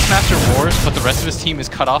 The Beastmaster roars, but the rest of his team is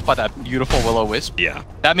cut off by that beautiful Will-O-Wisp. Yeah.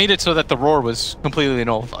 That made it so that the roar was completely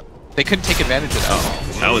nullified. They couldn't take advantage of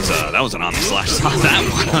that. That was an Omni-Slash. Saw that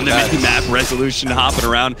one on the mini-map. Resolution hopping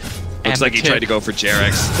around. Looks like he tried to go for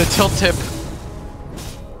Jarex. The tilt tip.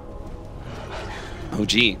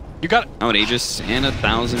 OG. You got out Aegis and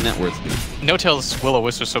 1,000 net worth. No-Tail's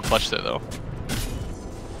Will-O-Wisp was so clutch there, though.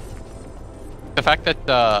 The fact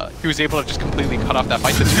that he was able to just completely cut off that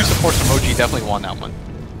fight. The 2 supports from OG definitely won that one.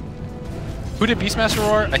 Who did Beastmaster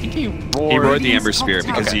roar? I think he roared... He roared the Ember Spirit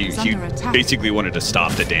because he basically wanted to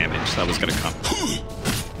stop the damage that was going to come.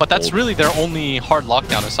 But that's really their only hard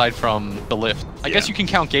lockdown aside from the lift. I guess you can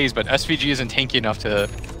count Gaze, but SVG isn't tanky enough to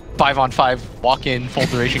 5-on-5 walk in full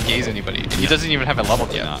duration Gaze anybody. He doesn't even have it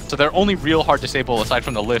leveled yet. So their only real hard disable aside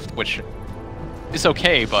from the lift, which is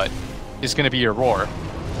okay, but is going to be your roar.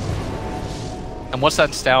 And once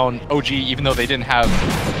that's down, OG, even though they didn't have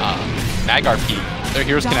Mag RP, their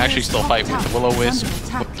heroes can actually still fight with the Will-O-Wisp,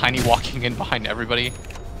 with Tiny walking in behind everybody.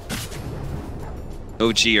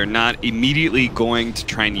 OG are not immediately going to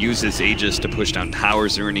try and use this Aegis to push down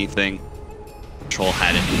towers or anything. Troll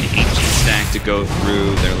had it in the ancient stack to go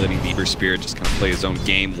through. They're letting the Ember Spirit just kind of play his own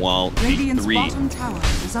game, while the Radiant's three bottom tower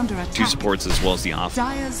is under attack. two supports as well as the off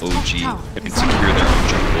Dire's OG top tower can is secure under their own attack.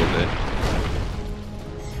 jungle a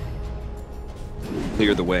bit.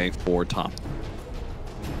 Clear the way for top.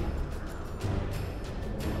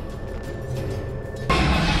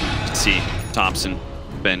 See, Thompson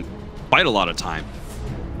spent quite a lot of time.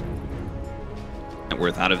 And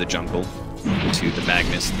worth out of the jungle to the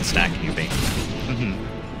Magnus and the stacking of bait.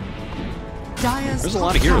 There's a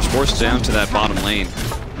lot of heroes forced down to that bottom lane.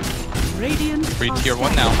 Free tier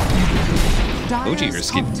 1 now. OG are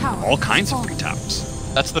just getting all kinds of free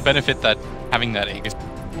towers. That's the benefit that having that egg is.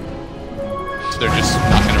 So they're just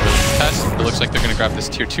not going to really contest. It looks like they're going to grab this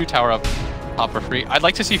tier 2 tower up top for free. I'd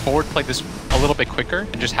like to see Forward play this a little bit quicker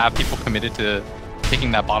and just have people committed to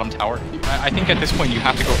taking that bottom tower. I think at this point you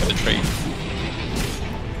have to go for the trade.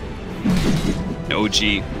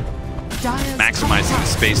 OG maximizing the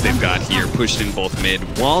space they've got here, pushed in both mid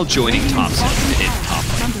while joining Thompson to hit top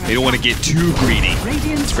lane. They don't want to get too greedy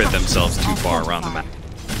and spread themselves too far around the map.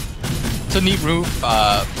 It's a neat move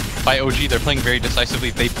by OG. They're playing very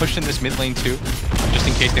decisively. They pushed in this mid lane too, just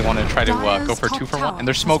in case they want to try to go for 2 for 1. And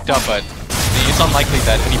they're smoked up, but it's unlikely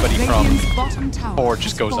that anybody from Forward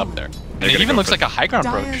just goes up there. And it even looks like a high ground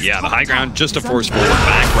approach. Yeah, the high ground just to force Forward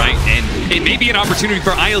back, right? And it may be an opportunity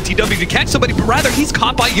for ILTW to catch somebody, but rather he's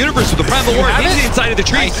caught by Universe with the Primal War in the inside of the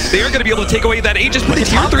tree. Nice. They are going to be able to take away that Aegis, but the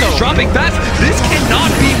tier 3 is dropping fast. This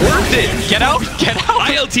cannot be worth it. Get out, get out.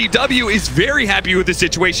 ILTW is very happy with the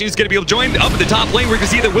situation. He's going to be able to join up at the top lane. We're going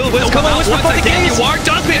to see that Will-O-Wisp come out once again. You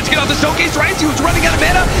does manage to get off the Stokes, right? He was running out of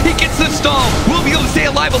mana. He gets the stall. Will be able to stay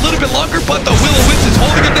alive a little bit longer, but the Will-O-Wisp is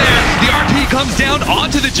holding him there. The RP comes down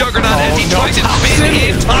onto the Juggernaut as he tries to spin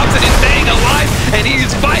in. Thompson is staying alive, and he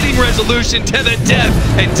is fighting Resolution to the death.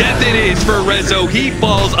 And death it is for Rezo. He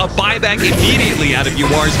falls a buyback immediately out of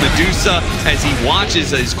Yuar's Medusa as he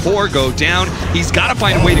watches his core go down. He's got to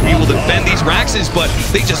find a way to be able to defend these Raxes, but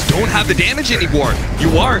they just don't have the damage anymore.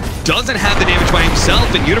 Yuar doesn't have the damage by himself,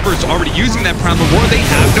 and Universe already using that Primal War. They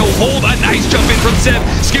have no hold. A nice jump in from Seb.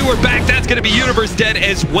 Skewer back. That's going to be Universe dead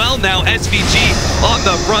as well now. SVG on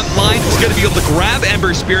the front line is going to be able to grab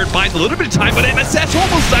Ember Spirit. Buys a little bit of time, but MSS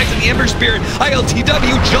almost dies in the Ember Spirit.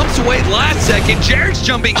 ILTW jumps away last second. Jared's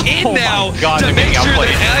jumping in now to make sure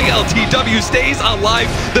that ILTW stays alive.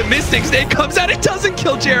 The Mystic Snake comes out. It doesn't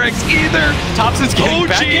kill Jarex either. Thompson's getting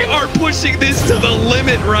back in. OG are pushing this to the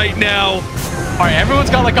limit right now. All right, everyone's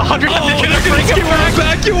got like 100. Oh, they're going to bring him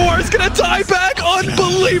back. Yuar's going to tie back.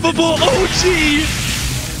 Unbelievable. OG.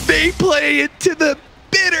 They play it to the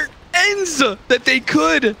bitter ends that they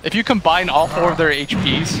could. If you combine all 4 of their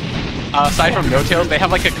HPs, aside from No Tails, they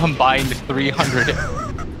have like a combined 300.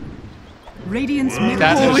 Radiant's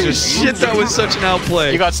Holy shit, that was such an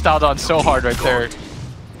outplay. You got styled on so hard right there.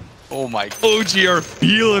 Oh my. OG are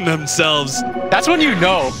feeling themselves. That's when you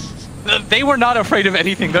know. They were not afraid of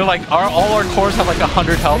anything. They're like, all our cores have like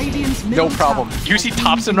 100 health. No problem. You see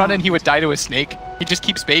Thompson run in, he would die to a snake. He just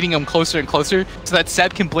keeps baiting him closer and closer so that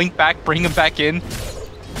Seb can blink back, bring him back in.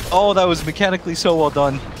 Oh, that was mechanically so well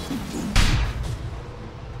done.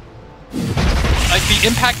 Like the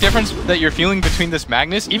impact difference that you're feeling between this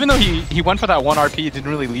Magnus, even though he went for that 1 RP, it didn't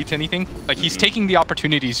really lead to anything. Like he's taking the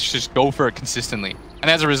opportunities to just go for it consistently. And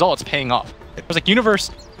as a result, it's paying off. It was like Universe,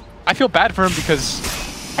 I feel bad for him because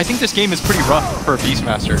I think this game is pretty rough for a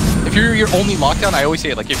Beastmaster. If you're your only lockdown, I always say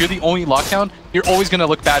it, like if you're the only lockdown, you're always going to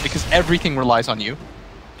look bad because everything relies on you.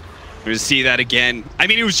 We're going to see that again. I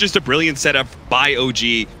mean, it was just a brilliant setup by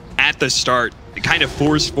OG at the start. It kind of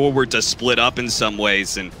forced Forward to split up in some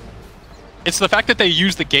ways, and it's the fact that they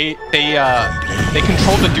used the gate, they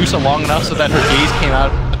controlled Medusa long enough so that her gaze came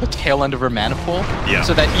out at the tail end of her mana pool. Yeah.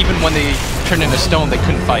 So that even when they turned into stone, they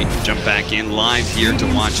couldn't fight. Jump back in live here to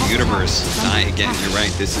watch Universe. Again, you're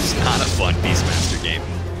right, this is not a fun Beastmaster game.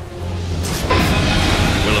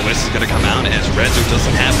 Will-O-Wisp is going to come out as Rezo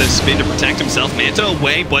doesn't have the spin to protect himself. Manta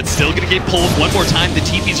away, but still going to get pulled one more time. The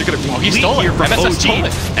TPs are going to be here from MSS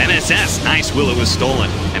OG. MSS, nice. Will-O-Wisp stolen.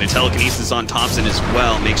 And a telekinesis on Thompson as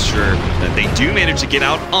well makes sure that they do manage to get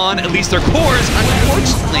out on at least their cores.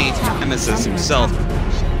 Unfortunately, MSS himself,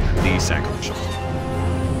 the sacrificial.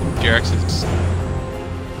 Jarex is...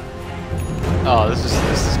 Oh, this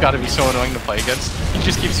has got to be so annoying to play against. He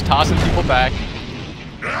just keeps tossing people back.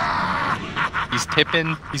 He's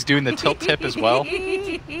tipping. He's doing the tilt tip as well.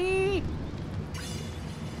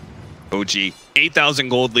 OG, 8,000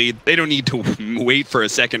 gold lead. They don't need to wait for a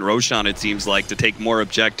second Roshan, it seems like, to take more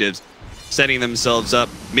objectives. Setting themselves up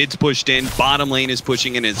Mid's pushed in, bottom lane is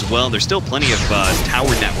pushing in as well. There's still plenty of tower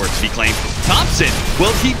network to be claimed. Thompson,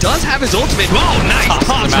 well, he does have his ultimate. Oh, nice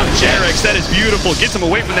toss from Jarex. That is beautiful. Gets him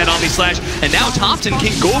away from that Omni Slash. And now Thompson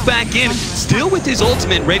can go back in, still with his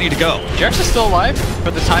ultimate ready to go. Jarex is still alive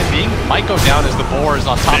for the time being. Might go down as the boar is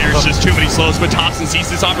on top of him. There's just too many slows, but Thompson sees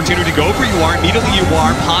this opportunity to go for UR. Immediately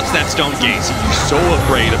UR pops that stone gaze. He's so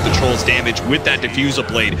afraid of the Troll's damage with that diffusal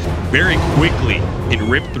blade. Very quickly can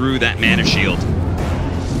rip through that mana shield.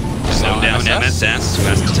 Slow down MSS, who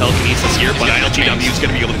has the telekinesis here, but ILTW is going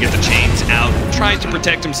to be able to get the chains out. Tries to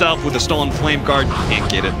protect himself with a stolen flame guard. Can't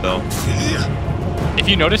get it though. If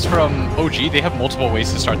you notice from OG, they have multiple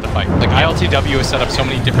ways to start the fight. Like ILTW has set up so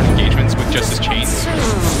many different engagements with just his chains.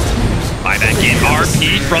 Buyback in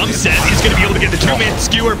RP from Seth. He's going to be able to get the two-man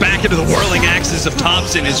skewer back into the whirling axis of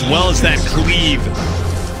Thompson, as well as that cleave.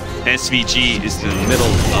 SVG is in the middle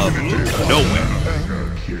of nowhere.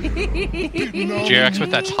 Jarex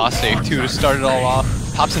with that toss save too to start it all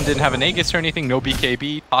off. Thompson didn't have an Aegis or anything, no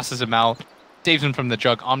BKB, tosses him out, saves him from the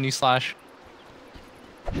jug Omni Slash.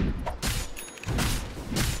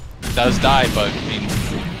 Does die, but I mean,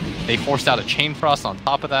 they forced out a Chain Frost on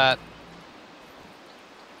top of that.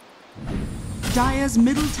 Dire's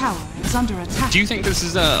middle tower is under attack. Do you think this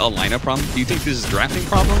is a lineup problem? Do you think this is a drafting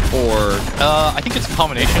problem, or? I think it's a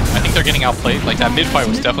combination. I think they're getting outplayed. Like that mid fight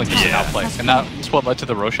was definitely just an outplay, and that's what led to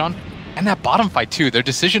the Roshan. And that bottom fight too. Their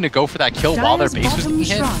decision to go for that kill while their base was being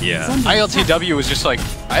hit. Yeah. ILTW was just like,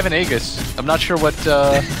 I have an Aegis. I'm not sure what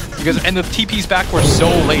because and the TPs back were so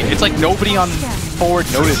late. It's like nobody on forward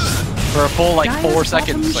noticed for a full like 4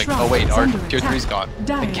 seconds. Like, oh wait, our tier 3's gone.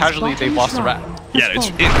 Like casually they've lost the rat. Yeah,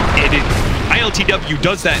 ILTW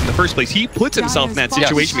does that in the first place. He puts himself in that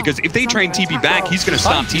situation because if they try and TP back, he's going to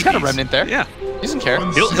stop TPs. He's got a remnant there. Yeah. He doesn't care.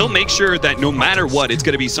 He'll make sure that no matter what, it's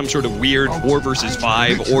going to be some sort of weird 4 versus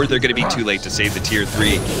 5, or they're going to be too late to save the tier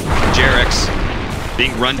 3. Jarex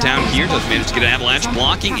being run down here, does manage to get an avalanche,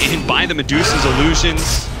 blocking in by the Medusa's illusions.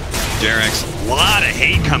 Jarex, a lot of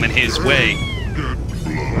hate coming his way.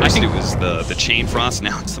 I think it was the Chain Frost,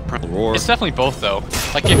 now it's the Primal Roar. It's definitely both though.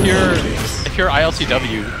 Like if you're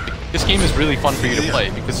ILTW, this game is really fun for you to play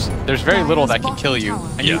because there's very little that can kill you,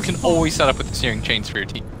 and you can always set up with the Searing Chains for your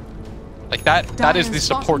team. Like that is the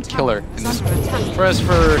support killer in this. Whereas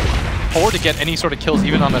for forward to get any sort of kills,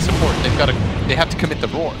 even on a support, they have to commit the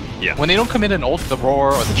Roar. Yeah. When they don't commit an ult, the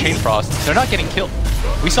Roar or the Chain Frost, they're not getting killed.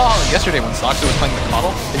 We saw yesterday when Soxa was playing the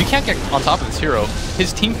Coddle, if you can't get on top of this hero,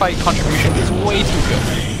 his team fight contribution is way too good.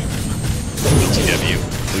 TW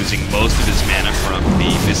losing most of his mana from the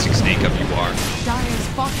Mystic Snake of UR.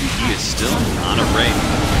 He is still not afraid.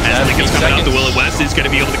 As Nick is coming out the Will-O-Wisp, is going to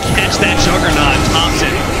be able to catch that Juggernaut.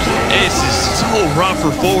 Thompson, this is so rough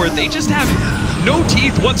for forward. They just have no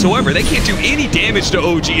teeth whatsoever. They can't do any damage to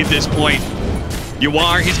OG at this point.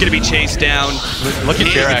 UR, he's going to be chased down. Look at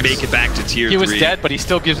Jarex. Make it back to tier 3. He was dead, but he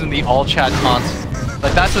still gives him the all-chat taunt.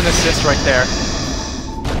 Like, that's an assist right there.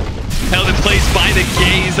 Held in place by the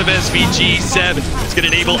gaze of SVG. Seb is going to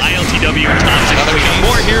enable ILTW and Thompson.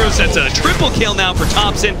 More heroes. That's a triple kill now for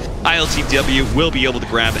Thompson. ILTW will be able to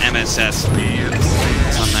grab MSS.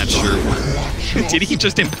 I'm not sure. Did he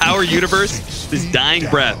just empower Universe? His dying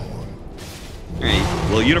breath. All right.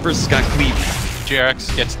 Well, Universe has got cleave.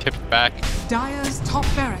 Jarex gets tipped back. Dire's top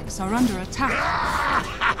barracks are under attack.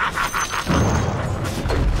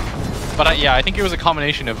 But yeah, I think it was a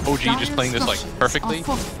combination of OG just playing this like perfectly.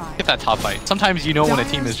 Get that top fight. Sometimes you know when a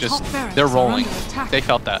team is just, they're rolling. They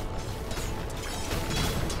felt that.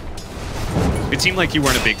 It seemed like you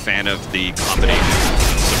weren't a big fan of the combination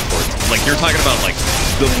support. Like you're talking about like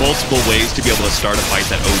the multiple ways to be able to start a fight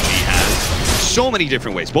that OG has. So many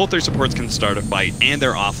different ways. Both their supports can start a fight and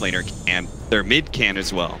their offlaner can. Their mid can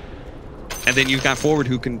as well. And then you've got forward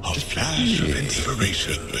who can just flash of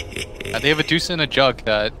inspiration. They have a Deuce and a Jug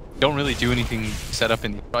that don't really do anything set up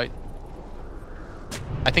in the fight.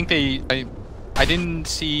 I think I didn't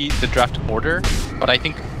see the draft order, but I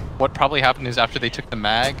think what probably happened is after they took the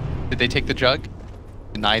mag, did they take the Jug?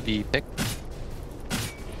 Deny the pick?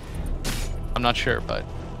 I'm not sure, but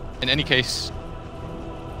in any case,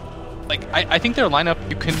 like I think their lineup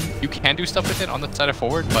you can do stuff with it on the side of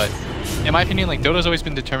forward, but in my opinion, like Dota's always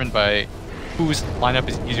been determined by whose lineup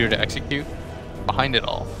is easier to execute behind it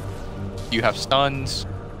all. You have stuns,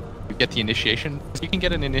 you get the initiation. You can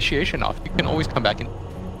get an initiation off. You can always come back in.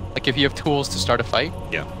 Like if you have tools to start a fight,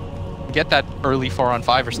 yeah, get that early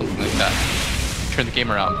 4-on-5 or something like that. Turn the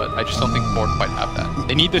game around, but I just don't think forward quite have that.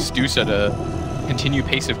 They need this Deuce to continue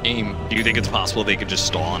pace of game. Do you think it's possible they could just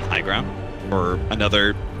stall on high ground for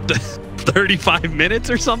another 35 minutes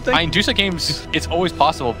or something? I mean, Dusa games, it's always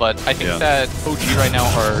possible, but I think that OG right now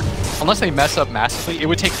are, unless they mess up massively, it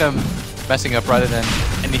would take them messing up rather than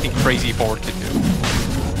anything crazy Forward could do.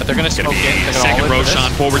 But they're going to smoke it. Second Roshan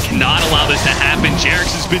Forward cannot allow this to happen. Jerix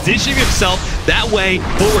is positioning himself that way.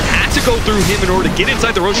 Forward had to go through him in order to get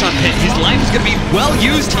inside the Roshan pit. His life is going to be well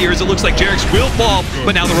used here as it looks like Jerix will fall,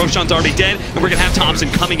 but now the Roshan's already dead, and we're going to have Thompson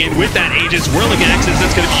coming in with that Aegis, whirling axes.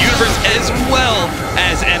 That's going to be Universe as well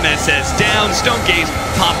as MSS down. Stone Gaze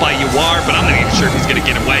popped by Yuar, but I'm not even sure if he's going to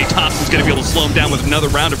get away. Thompson's going to be able to slow him down with another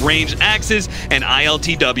round of ranged axes, and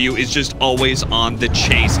ILTW is just always on the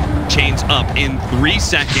chase. Chains up in 3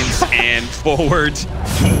 seconds. And Forward,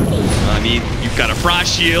 I mean, you've got a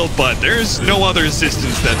Frost Shield, but there's no other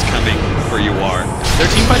assistance that's coming for Yuar. Their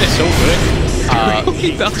team fight is so good.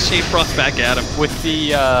 He felt Shade Frost back at him. With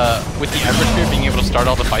the Ember Spear being able to start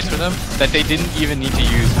all the fights for them, that they didn't even need to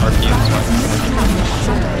use RP as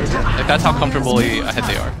well. Like, that's how comfortably ahead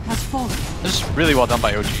they are. This is really well done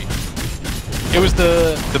by OG. It was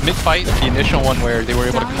the mid-fight, the initial one where they were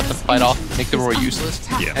able to cut the fight off, make the Roy useless,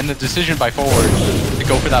 and the decision by Forward to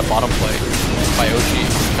go for that bottom play by OG.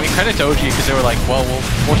 I mean, credit to OG because they were like, well, we'll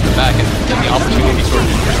force them back, and then the opportunity sort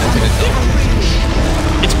of presented itself.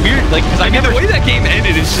 It's weird, like, because I mean, the way that game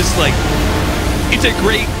ended is just like, it's a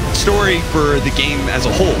great story for the game as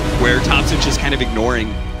a whole, where Thompson's just kind of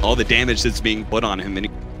ignoring all the damage that's being put on him. And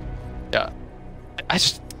yeah,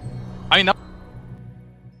 I mean,